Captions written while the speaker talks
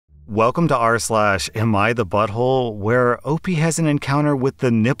Welcome to r/Am I the Butthole, where OP has an encounter with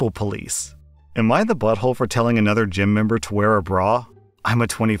the nipple police. Am I the butthole for telling another gym member to wear a bra? I'm a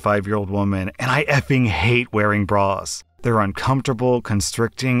 25-year-old woman, and I effing hate wearing bras. They're uncomfortable,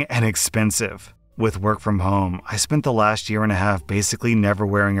 constricting, and expensive. With work from home, I spent the last year and a half basically never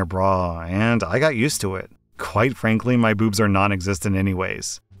wearing a bra, and I got used to it. Quite frankly, my boobs are non-existent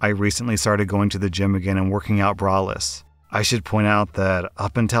anyways. I recently started going to the gym again and working out braless. I should point out that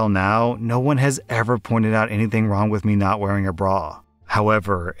up until now, no one has ever pointed out anything wrong with me not wearing a bra.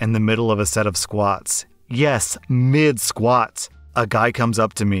 However, in the middle of a set of squats, yes, mid-squats, a guy comes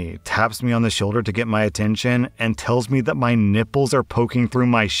up to me, taps me on the shoulder to get my attention, and tells me that my nipples are poking through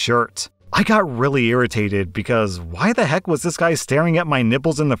my shirt. I got really irritated because why the heck was this guy staring at my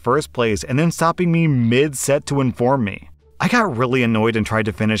nipples in the first place and then stopping me mid-set to inform me? I got really annoyed and tried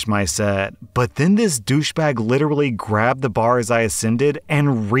to finish my set, but then this douchebag literally grabbed the bar as I ascended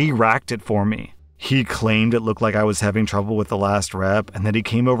and re-racked it for me. He claimed it looked like I was having trouble with the last rep and that he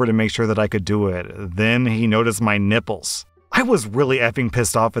came over to make sure that I could do it. Then he noticed my nipples. I was really effing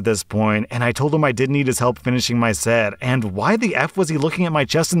pissed off at this point, and I told him I didn't need his help finishing my set, and why the F was he looking at my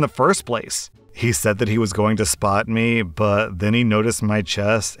chest in the first place? He said that he was going to spot me, but then he noticed my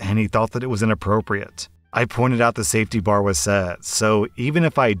chest and he thought that it was inappropriate. I pointed out the safety bar was set, so even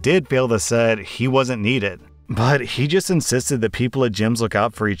if I did fail the set, he wasn't needed. But he just insisted that people at gyms look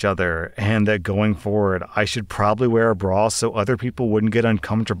out for each other, and that going forward, I should probably wear a bra so other people wouldn't get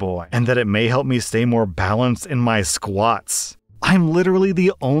uncomfortable, and that it may help me stay more balanced in my squats. I'm literally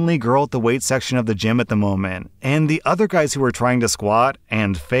the only girl at the weight section of the gym at the moment, and the other guys who are trying to squat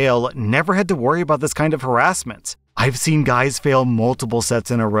and fail never had to worry about this kind of harassment. I've seen guys fail multiple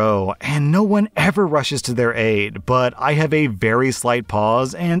sets in a row, and no one ever rushes to their aid, but I have a very slight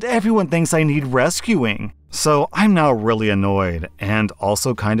pause, and everyone thinks I need rescuing. So I'm now really annoyed, and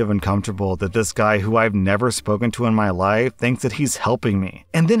also kind of uncomfortable that this guy who I've never spoken to in my life thinks that he's helping me,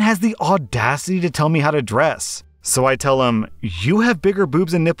 and then has the audacity to tell me how to dress. So I tell him, you have bigger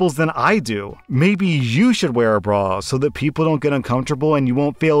boobs and nipples than I do. Maybe you should wear a bra so that people don't get uncomfortable and you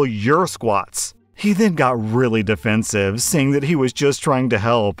won't fail your squats. He then got really defensive, saying that he was just trying to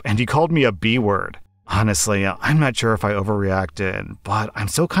help, and he called me a B-word. Honestly, I'm not sure if I overreacted, but I'm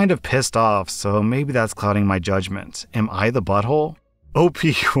still kind of pissed off, so maybe that's clouding my judgment. Am I the butthole? OP,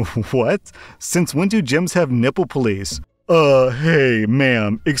 what? Since when do gyms have nipple police? Hey,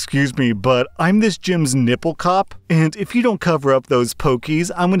 ma'am, excuse me, but I'm this gym's nipple cop, and if you don't cover up those pokies,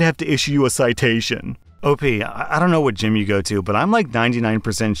 I'm gonna have to issue you a citation. OP, I don't know what gym you go to, but I'm like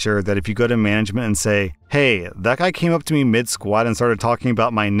 99% sure that if you go to management and say, hey, that guy came up to me mid-squat and started talking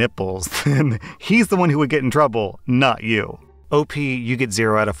about my nipples, then he's the one who would get in trouble, not you. OP, you get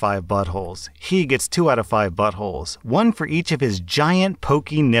 0 out of 5 buttholes. He gets 2 out of 5 buttholes, 1 for each of his giant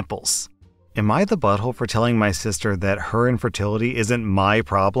pokey nipples. Am I the butthole for telling my sister that her infertility isn't my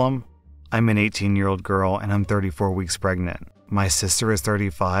problem? I'm an 18-year-old girl and I'm 34 weeks pregnant. My sister is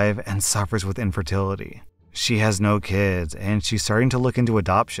 35 and suffers with infertility. She has no kids and she's starting to look into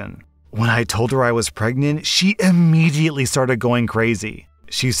adoption. When I told her I was pregnant, she immediately started going crazy.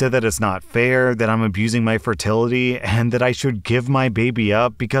 She said that it's not fair, that I'm abusing my fertility, and that I should give my baby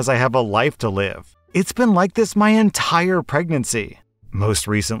up because I have a life to live. It's been like this my entire pregnancy. Most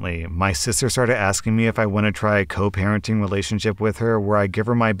recently, my sister started asking me if I want to try a co-parenting relationship with her where I give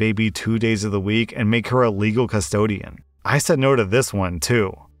her my baby 2 days of the week and make her a legal custodian. I said no to this one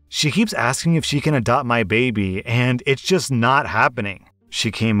too. She keeps asking if she can adopt my baby, and it's just not happening. She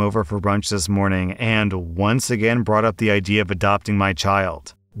came over for brunch this morning and once again brought up the idea of adopting my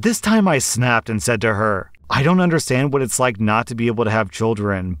child. This time I snapped and said to her, I don't understand what it's like not to be able to have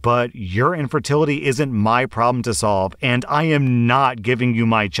children, but your infertility isn't my problem to solve, and I am not giving you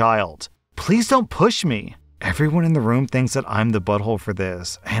my child. Please don't push me. Everyone in the room thinks that I'm the butthole for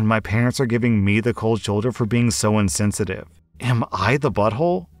this, and my parents are giving me the cold shoulder for being so insensitive. Am I the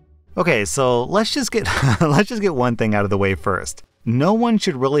butthole? Okay, so let's just get one thing out of the way first. No one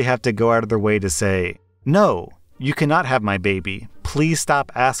should really have to go out of their way to say, no, you cannot have my baby. Please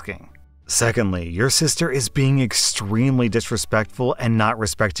stop asking. Secondly, your sister is being extremely disrespectful and not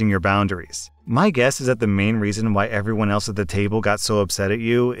respecting your boundaries. My guess is that the main reason why everyone else at the table got so upset at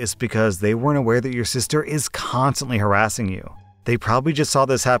you is because they weren't aware that your sister is constantly harassing you. They probably just saw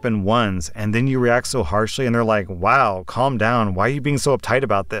this happen once and then you react so harshly and they're like, wow, calm down, why are you being so uptight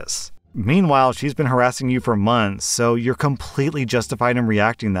about this? Meanwhile, she's been harassing you for months, so you're completely justified in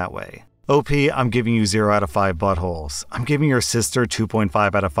reacting that way. OP, I'm giving you 0 out of 5 buttholes. I'm giving your sister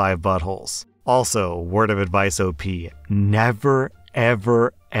 2.5 out of 5 buttholes. Also, word of advice OP, never,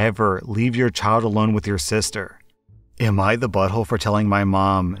 ever, ever leave your child alone with your sister. Am I the butthole for telling my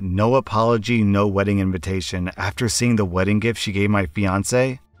mom no apology, no wedding invitation after seeing the wedding gift she gave my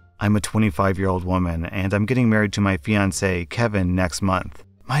fiancé? I'm a 25-year-old woman and I'm getting married to my fiancé, Kevin, next month.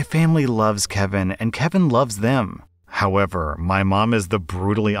 My family loves Kevin and Kevin loves them. However, my mom is the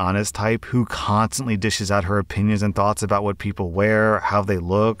brutally honest type who constantly dishes out her opinions and thoughts about what people wear, how they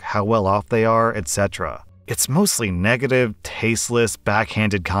look, how well off they are, etc. It's mostly negative, tasteless,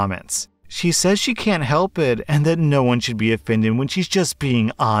 backhanded comments. She says she can't help it and that no one should be offended when she's just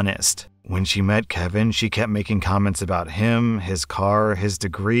being honest. When she met Kevin, she kept making comments about him, his car, his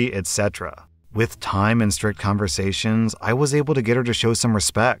degree, etc. With time and strict conversations, I was able to get her to show some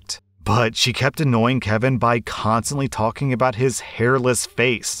respect. But she kept annoying Kevin by constantly talking about his hairless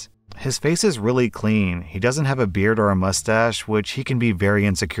face. His face is really clean. He doesn't have a beard or a mustache, which he can be very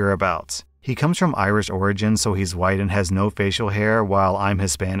insecure about. He comes from Irish origin, so he's white and has no facial hair, while I'm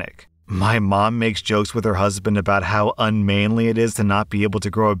Hispanic. My mom makes jokes with her husband about how unmanly it is to not be able to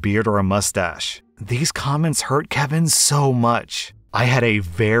grow a beard or a mustache. These comments hurt Kevin so much. I had a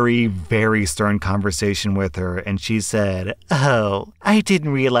very, very stern conversation with her, and she said, "Oh, I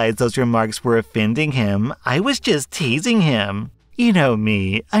didn't realize those remarks were offending him. I was just teasing him. You know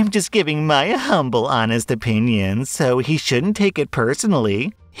me, I'm just giving my humble, honest opinion, so he shouldn't take it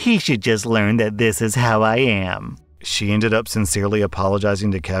personally. He should just learn that this is how I am." She ended up sincerely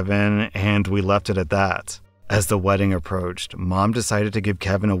apologizing to Kevin, and we left it at that. As the wedding approached, Mom decided to give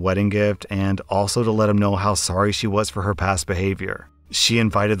Kevin a wedding gift and also to let him know how sorry she was for her past behavior. She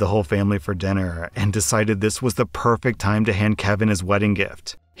invited the whole family for dinner and decided this was the perfect time to hand Kevin his wedding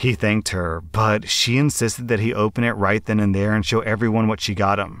gift. He thanked her, but she insisted that he open it right then and there and show everyone what she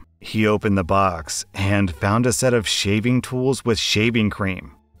got him. He opened the box and found a set of shaving tools with shaving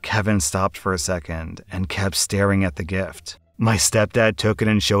cream. Kevin stopped for a second and kept staring at the gift. My stepdad took it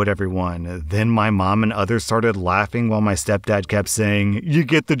and showed everyone. Then my mom and others started laughing while my stepdad kept saying, "You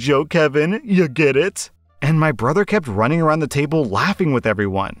get the joke, Kevin? You get it?" And my brother kept running around the table laughing with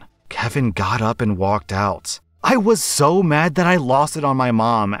everyone. Kevin got up and walked out. I was so mad that I lost it on my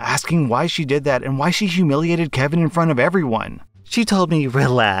mom, asking why she did that and why she humiliated Kevin in front of everyone. She told me,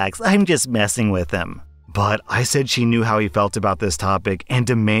 "Relax, I'm just messing with him." But I said she knew how he felt about this topic and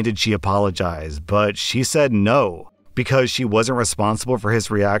demanded she apologize, but she said no, because she wasn't responsible for his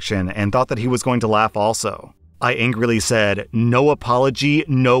reaction and thought that he was going to laugh also. I angrily said, "No apology,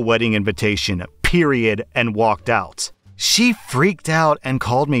 no wedding invitation, period," and walked out. She freaked out and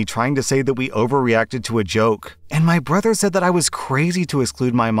called me trying to say that we overreacted to a joke. And my brother said that I was crazy to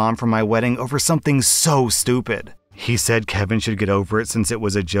exclude my mom from my wedding over something so stupid. He said Kevin should get over it since it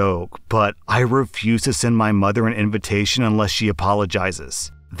was a joke, but I refuse to send my mother an invitation unless she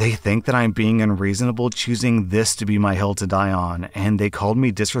apologizes. They think that I'm being unreasonable choosing this to be my hill to die on, and they called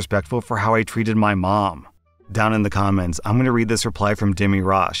me disrespectful for how I treated my mom. Down in the comments, I'm going to read this reply from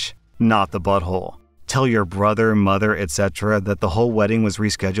Dimirosch, not the butthole. Tell your brother, mother, etc. that the whole wedding was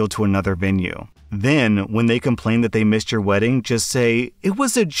rescheduled to another venue. Then, when they complain that they missed your wedding, just say, "It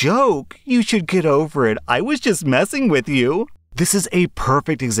was a joke. You should get over it. I was just messing with you." This is a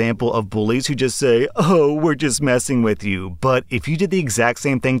perfect example of bullies who just say, "Oh, we're just messing with you." But if you did the exact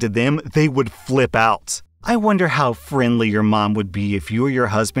same thing to them, they would flip out. I wonder how friendly your mom would be if you or your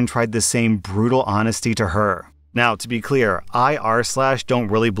husband tried the same brutal honesty to her. Now, to be clear, don't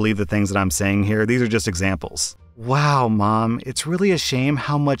really believe the things that I'm saying here. These are just examples. Wow, Mom, it's really a shame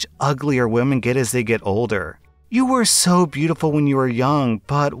how much uglier women get as they get older. You were so beautiful when you were young,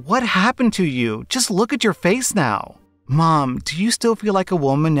 but what happened to you? Just look at your face now. Mom, do you still feel like a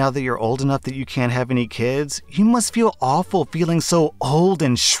woman now that you're old enough that you can't have any kids? You must feel awful feeling so old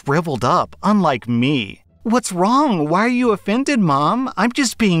and shriveled up, unlike me. What's wrong? Why are you offended, Mom? I'm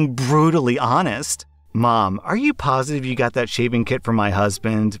just being brutally honest. Mom, are you positive you got that shaving kit from my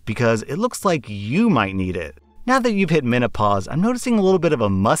husband? Because it looks like you might need it. Now that you've hit menopause, I'm noticing a little bit of a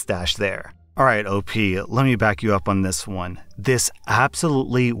mustache there. Alright, OP, let me back you up on this one. This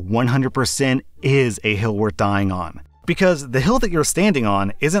absolutely 100% is a hill worth dying on. Because the hill that you're standing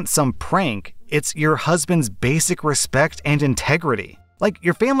on isn't some prank, it's your husband's basic respect and integrity. Like,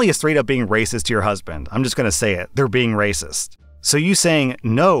 your family is straight up being racist to your husband. I'm just gonna say it, they're being racist. So you saying,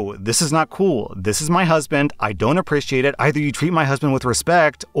 "No, this is not cool. This is my husband. I don't appreciate it. Either you treat my husband with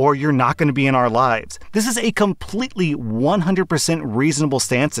respect or you're not going to be in our lives." This is a completely 100% reasonable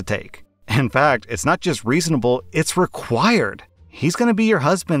stance to take. In fact, it's not just reasonable, it's required. He's going to be your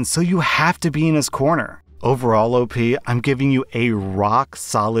husband, so you have to be in his corner. Overall, OP, I'm giving you a rock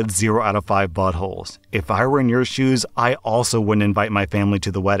solid 0 out of 5 buttholes. If I were in your shoes, I also wouldn't invite my family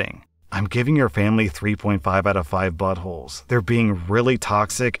to the wedding. I'm giving your family 3.5 out of 5 buttholes. They're being really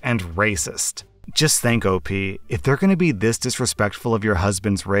toxic and racist. Just think, OP, if they're going to be this disrespectful of your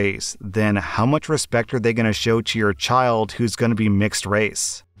husband's race, then how much respect are they going to show to your child who's going to be mixed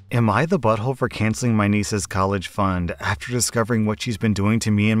race? Am I the butthole for canceling my niece's college fund after discovering what she's been doing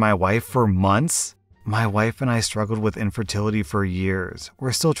to me and my wife for months? My wife and I struggled with infertility for years.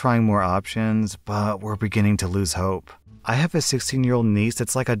 We're still trying more options, but we're beginning to lose hope. I have a 16-year-old niece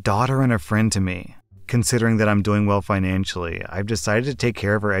that's like a daughter and a friend to me. Considering that I'm doing well financially, I've decided to take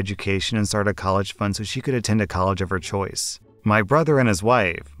care of her education and start a college fund so she could attend a college of her choice. My brother and his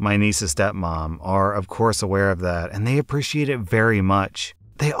wife, my niece's stepmom, are of course aware of that, and they appreciate it very much.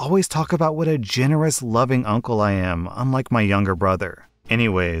 They always talk about what a generous, loving uncle I am, unlike my younger brother.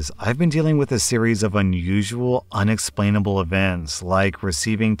 Anyways, I've been dealing with a series of unusual, unexplainable events, like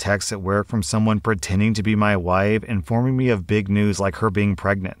receiving texts at work from someone pretending to be my wife informing me of big news like her being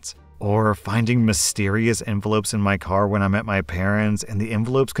pregnant, or finding mysterious envelopes in my car when I'm at my parents' and the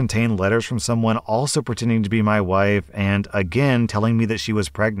envelopes contain letters from someone also pretending to be my wife and again telling me that she was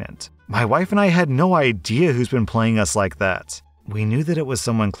pregnant. My wife and I had no idea who's been playing us like that. We knew that it was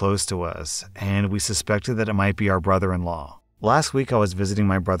someone close to us, and we suspected that it might be our brother-in-law. Last week I was visiting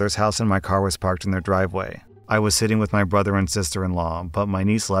my brother's house and my car was parked in their driveway. I was sitting with my brother and sister-in-law, but my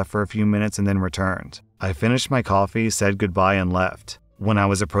niece left for a few minutes and then returned. I finished my coffee, said goodbye, and left. When I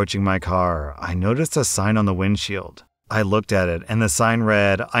was approaching my car, I noticed a sign on the windshield. I looked at it and the sign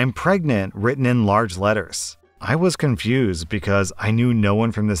read, "I'm pregnant," written in large letters. I was confused because I knew no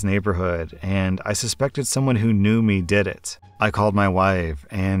one from this neighborhood and I suspected someone who knew me did it. I called my wife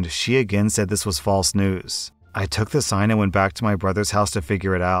and she again said this was false news. I took the sign and went back to my brother's house to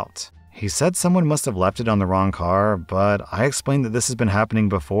figure it out. He said someone must have left it on the wrong car, but I explained that this has been happening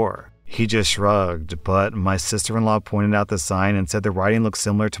before. He just shrugged, but my sister-in-law pointed out the sign and said the writing looked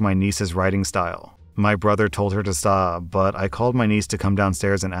similar to my niece's writing style. My brother told her to stop, but I called my niece to come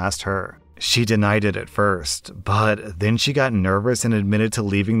downstairs and asked her. She denied it at first, but then she got nervous and admitted to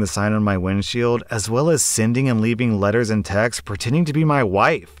leaving the sign on my windshield, as well as sending and leaving letters and texts pretending to be my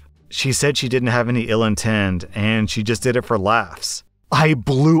wife. She said she didn't have any ill intent, and she just did it for laughs. I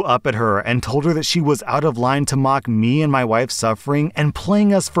blew up at her and told her that she was out of line to mock me and my wife's suffering and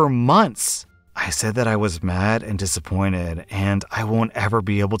playing us for months. I said that I was mad and disappointed, and I won't ever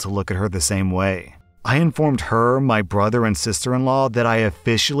be able to look at her the same way. I informed her, my brother, and sister-in-law that I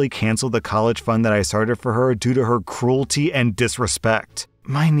officially canceled the college fund that I started for her due to her cruelty and disrespect.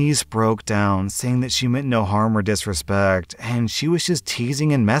 My niece broke down, saying that she meant no harm or disrespect, and she was just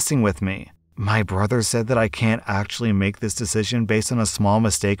teasing and messing with me. My brother said that I can't actually make this decision based on a small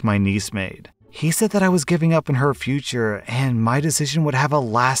mistake my niece made. He said that I was giving up on her future, and my decision would have a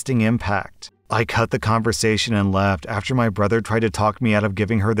lasting impact. I cut the conversation and left after my brother tried to talk me out of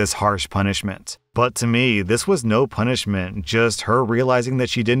giving her this harsh punishment. But to me, this was no punishment, just her realizing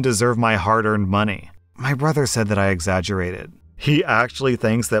that she didn't deserve my hard-earned money. My brother said that I exaggerated. He actually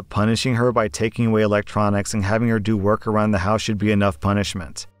thinks that punishing her by taking away electronics and having her do work around the house should be enough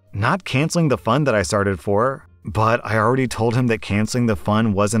punishment. Not canceling the fund that I started for. But I already told him that canceling the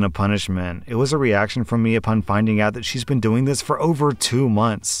fund wasn't a punishment. It was a reaction from me upon finding out that she's been doing this for over 2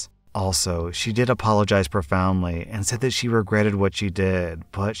 months. Also, she did apologize profoundly and said that she regretted what she did,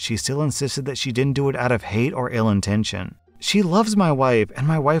 but she still insisted that she didn't do it out of hate or ill intention. She loves my wife, and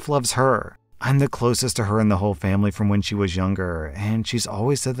my wife loves her. I'm the closest to her in the whole family from when she was younger, and she's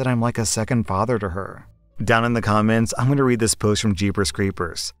always said that I'm like a second father to her. Down in the comments, I'm going to read this post from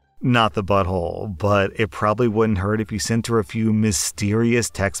JeepersCreepers. Not the butthole, but it probably wouldn't hurt if you sent her a few mysterious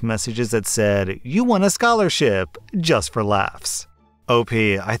text messages that said, "You won a scholarship," just for laughs. OP,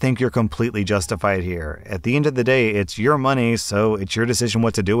 I think you're completely justified here. At the end of the day, it's your money, so it's your decision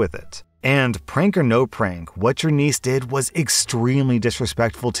what to do with it. And prank or no prank, what your niece did was extremely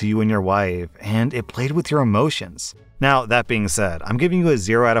disrespectful to you and your wife, and it played with your emotions. Now, that being said, I'm giving you a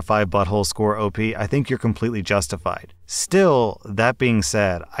 0 out of 5 butthole score, OP. I think you're completely justified. Still, that being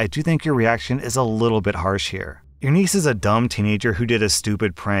said, I do think your reaction is a little bit harsh here. Your niece is a dumb teenager who did a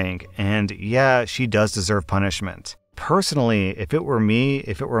stupid prank, and yeah, she does deserve punishment. Personally, if it were me,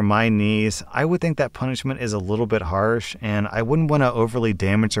 if it were my niece, I would think that punishment is a little bit harsh, and I wouldn't want to overly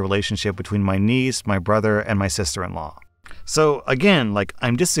damage the relationship between my niece, my brother, and my sister-in-law. So again,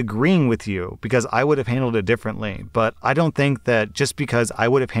 I'm disagreeing with you because I would have handled it differently, but I don't think that just because I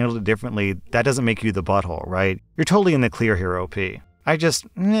would have handled it differently, that doesn't make you the butthole, right? You're totally in the clear here, OP. I just,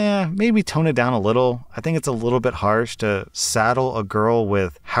 maybe tone it down a little. I think it's a little bit harsh to saddle a girl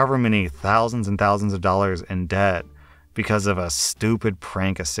with however many thousands and thousands of dollars in debt because of a stupid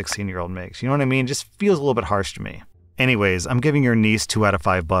prank a 16-year-old makes. You know what I mean? Just feels a little bit harsh to me. Anyways, I'm giving your niece 2 out of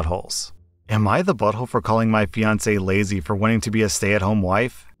 5 buttholes. Am I the butthole for calling my fiancé lazy for wanting to be a stay-at-home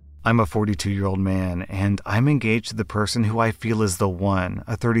wife? I'm a 42-year-old man, and I'm engaged to the person who I feel is the one,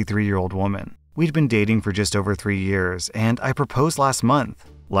 a 33-year-old woman. We'd been dating for just over 3 years, and I proposed last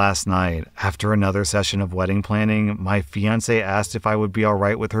month. Last night, after another session of wedding planning, my fiancé asked if I would be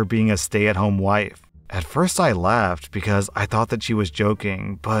alright with her being a stay-at-home wife. At first I laughed because I thought that she was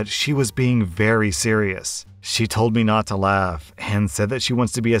joking, but she was being very serious. She told me not to laugh and said that she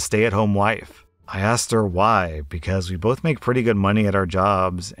wants to be a stay-at-home wife. I asked her why, because we both make pretty good money at our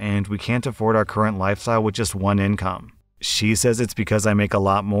jobs and we can't afford our current lifestyle with just one income. She says it's because I make a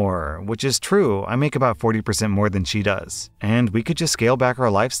lot more, which is true. I make about 40% more than she does, and we could just scale back our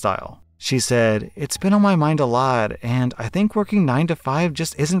lifestyle. She said, "It's been on my mind a lot, and I think working 9 to 5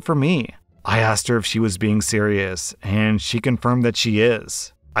 just isn't for me." I asked her if she was being serious, and she confirmed that she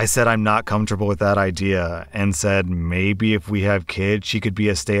is. I said I'm not comfortable with that idea, and said maybe if we have kids, she could be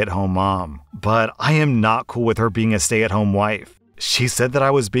a stay-at-home mom. But I am not cool with her being a stay-at-home wife. She said that I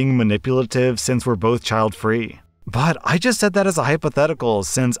was being manipulative since we're both child-free. But I just said that as a hypothetical,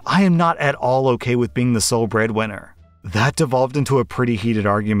 since I am not at all okay with being the sole breadwinner. That devolved into a pretty heated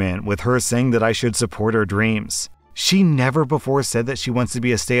argument, with her saying that I should support her dreams. She never before said that she wants to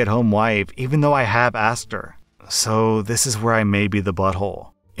be a stay-at-home wife, even though I have asked her. So this is where I may be the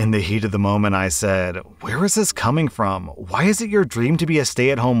butthole. In the heat of the moment, I said, "Where is this coming from? Why is it your dream to be a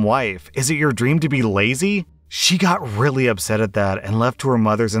stay-at-home wife? Is it your dream to be lazy?" She got really upset at that and left to her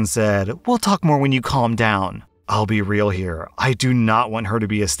mother's and said, "We'll talk more when you calm down." I'll be real here. I do not want her to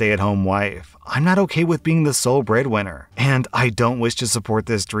be a stay-at-home wife. I'm not okay with being the sole breadwinner. And I don't wish to support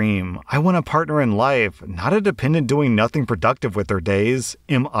this dream. I want a partner in life, not a dependent doing nothing productive with their days.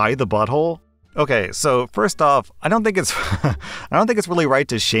 Am I the butthole? Okay, so first off, I don't think it's really right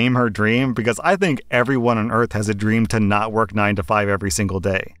to shame her dream, because I think everyone on earth has a dream to not work 9 to 5 every single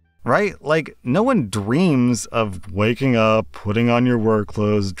day. Right? Like, no one dreams of waking up, putting on your work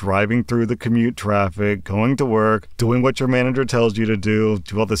clothes, driving through the commute traffic, going to work, doing what your manager tells you to do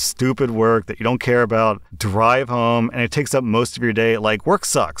all the stupid work that you don't care about, drive home, and it takes up most of your day. Like, work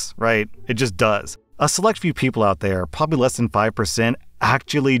sucks, right? It just does. A select few people out there, probably less than 5%,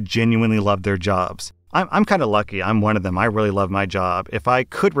 actually genuinely love their jobs. I'm kind of lucky. I'm one of them. I really love my job. If I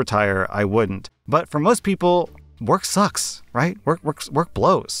could retire, I wouldn't. But for most people, work sucks, right? Work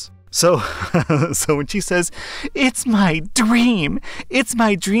blows. So when she says, "It's my dream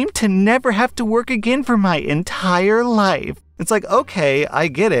to never have to work again for my entire life," it's like, okay, I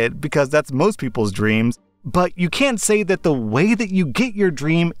get it, because that's most people's dreams, but you can't say that the way that you get your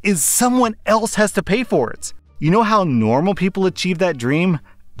dream is someone else has to pay for it. You know how normal people achieve that dream?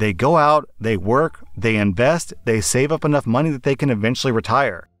 They go out, they work, they invest, they save up enough money that they can eventually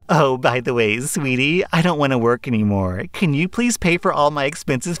retire. "Oh, by the way, sweetie, I don't want to work anymore. Can you please pay for all my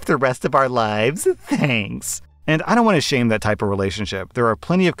expenses for the rest of our lives? Thanks." And I don't want to shame that type of relationship. There are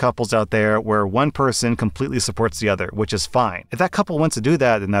plenty of couples out there where one person completely supports the other, which is fine. If that couple wants to do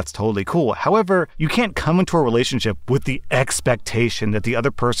that, then that's totally cool. However, you can't come into a relationship with the expectation that the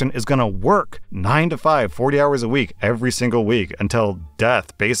other person is going to work 9 to 5, 40 hours a week, every single week, until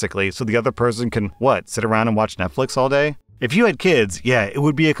death, basically, so the other person can, sit around and watch Netflix all day? If you had kids, yeah, it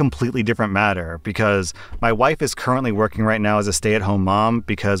would be a completely different matter, because my wife is currently working right now as a stay-at-home mom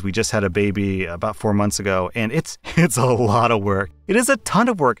because we just had a baby about 4 months ago, and it's a lot of work. It is a ton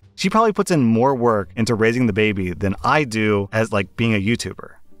of work. She probably puts in more work into raising the baby than I do as being a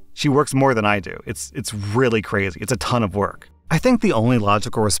YouTuber. She works more than I do. It's really crazy. It's a ton of work. I think the only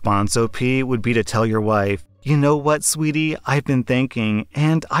logical response, OP, would be to tell your wife, "You know what, sweetie? I've been thinking,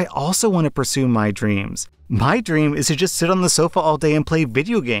 and I also want to pursue my dreams. My dream is to just sit on the sofa all day and play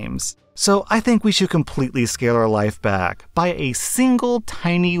video games. So I think we should completely scale our life back, buy a single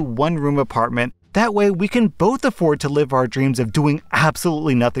tiny one-room apartment. That way we can both afford to live our dreams of doing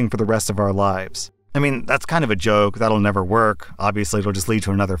absolutely nothing for the rest of our lives." I mean, that's kind of a joke. That'll never work. Obviously, it'll just lead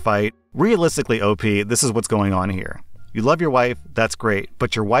to another fight. Realistically, OP, this is what's going on here. You love your wife, that's great,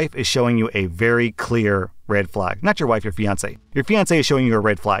 but your wife is showing you a very clear red flag. Not your wife, your fiancé. Your fiancé is showing you a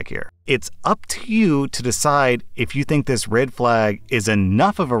red flag here. It's up to you to decide if you think this red flag is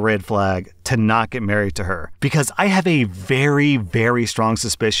enough of a red flag to not get married to her. Because I have a very, very strong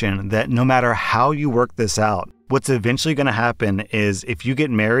suspicion that no matter how you work this out, what's eventually going to happen is if you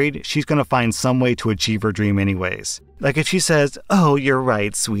get married, she's going to find some way to achieve her dream anyways. Like if she says, "Oh, you're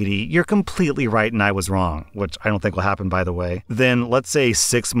right, sweetie. You're completely right and I was wrong," which I don't think will happen, by the way. Then let's say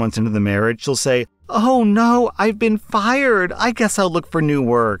 6 months into the marriage, she'll say, "Oh no, I've been fired. I guess I'll look for new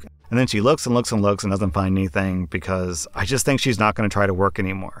work." And then she looks and looks and looks and doesn't find anything, because I just think she's not going to try to work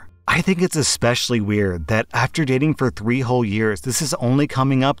anymore. I think it's especially weird that after dating for 3 whole years, this is only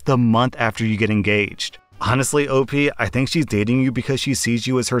coming up the month after you get engaged. Honestly, OP, I think she's dating you because she sees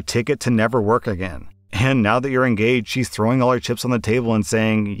you as her ticket to never work again. And now that you're engaged, she's throwing all her chips on the table and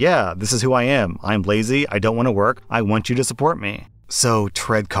saying, yeah, this is who I am. I'm lazy. I don't want to work. I want you to support me. So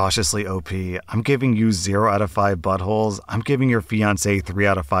tread cautiously, OP. I'm giving you 0 out of 5 buttholes. I'm giving your fiancé 3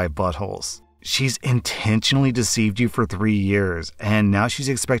 out of 5 buttholes. She's intentionally deceived you for 3 years, and now she's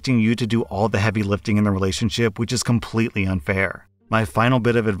expecting you to do all the heavy lifting in the relationship, which is completely unfair. My final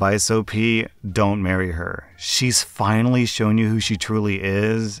bit of advice, OP, don't marry her. She's finally shown you who she truly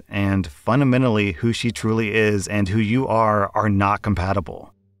is, and fundamentally who she truly is and who you are not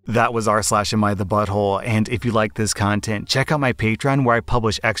compatible. That was r/AmITheButthole, and if you like this content, check out my Patreon where I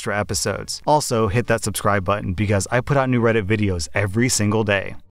publish extra episodes. Also, hit that subscribe button because I put out new Reddit videos every single day.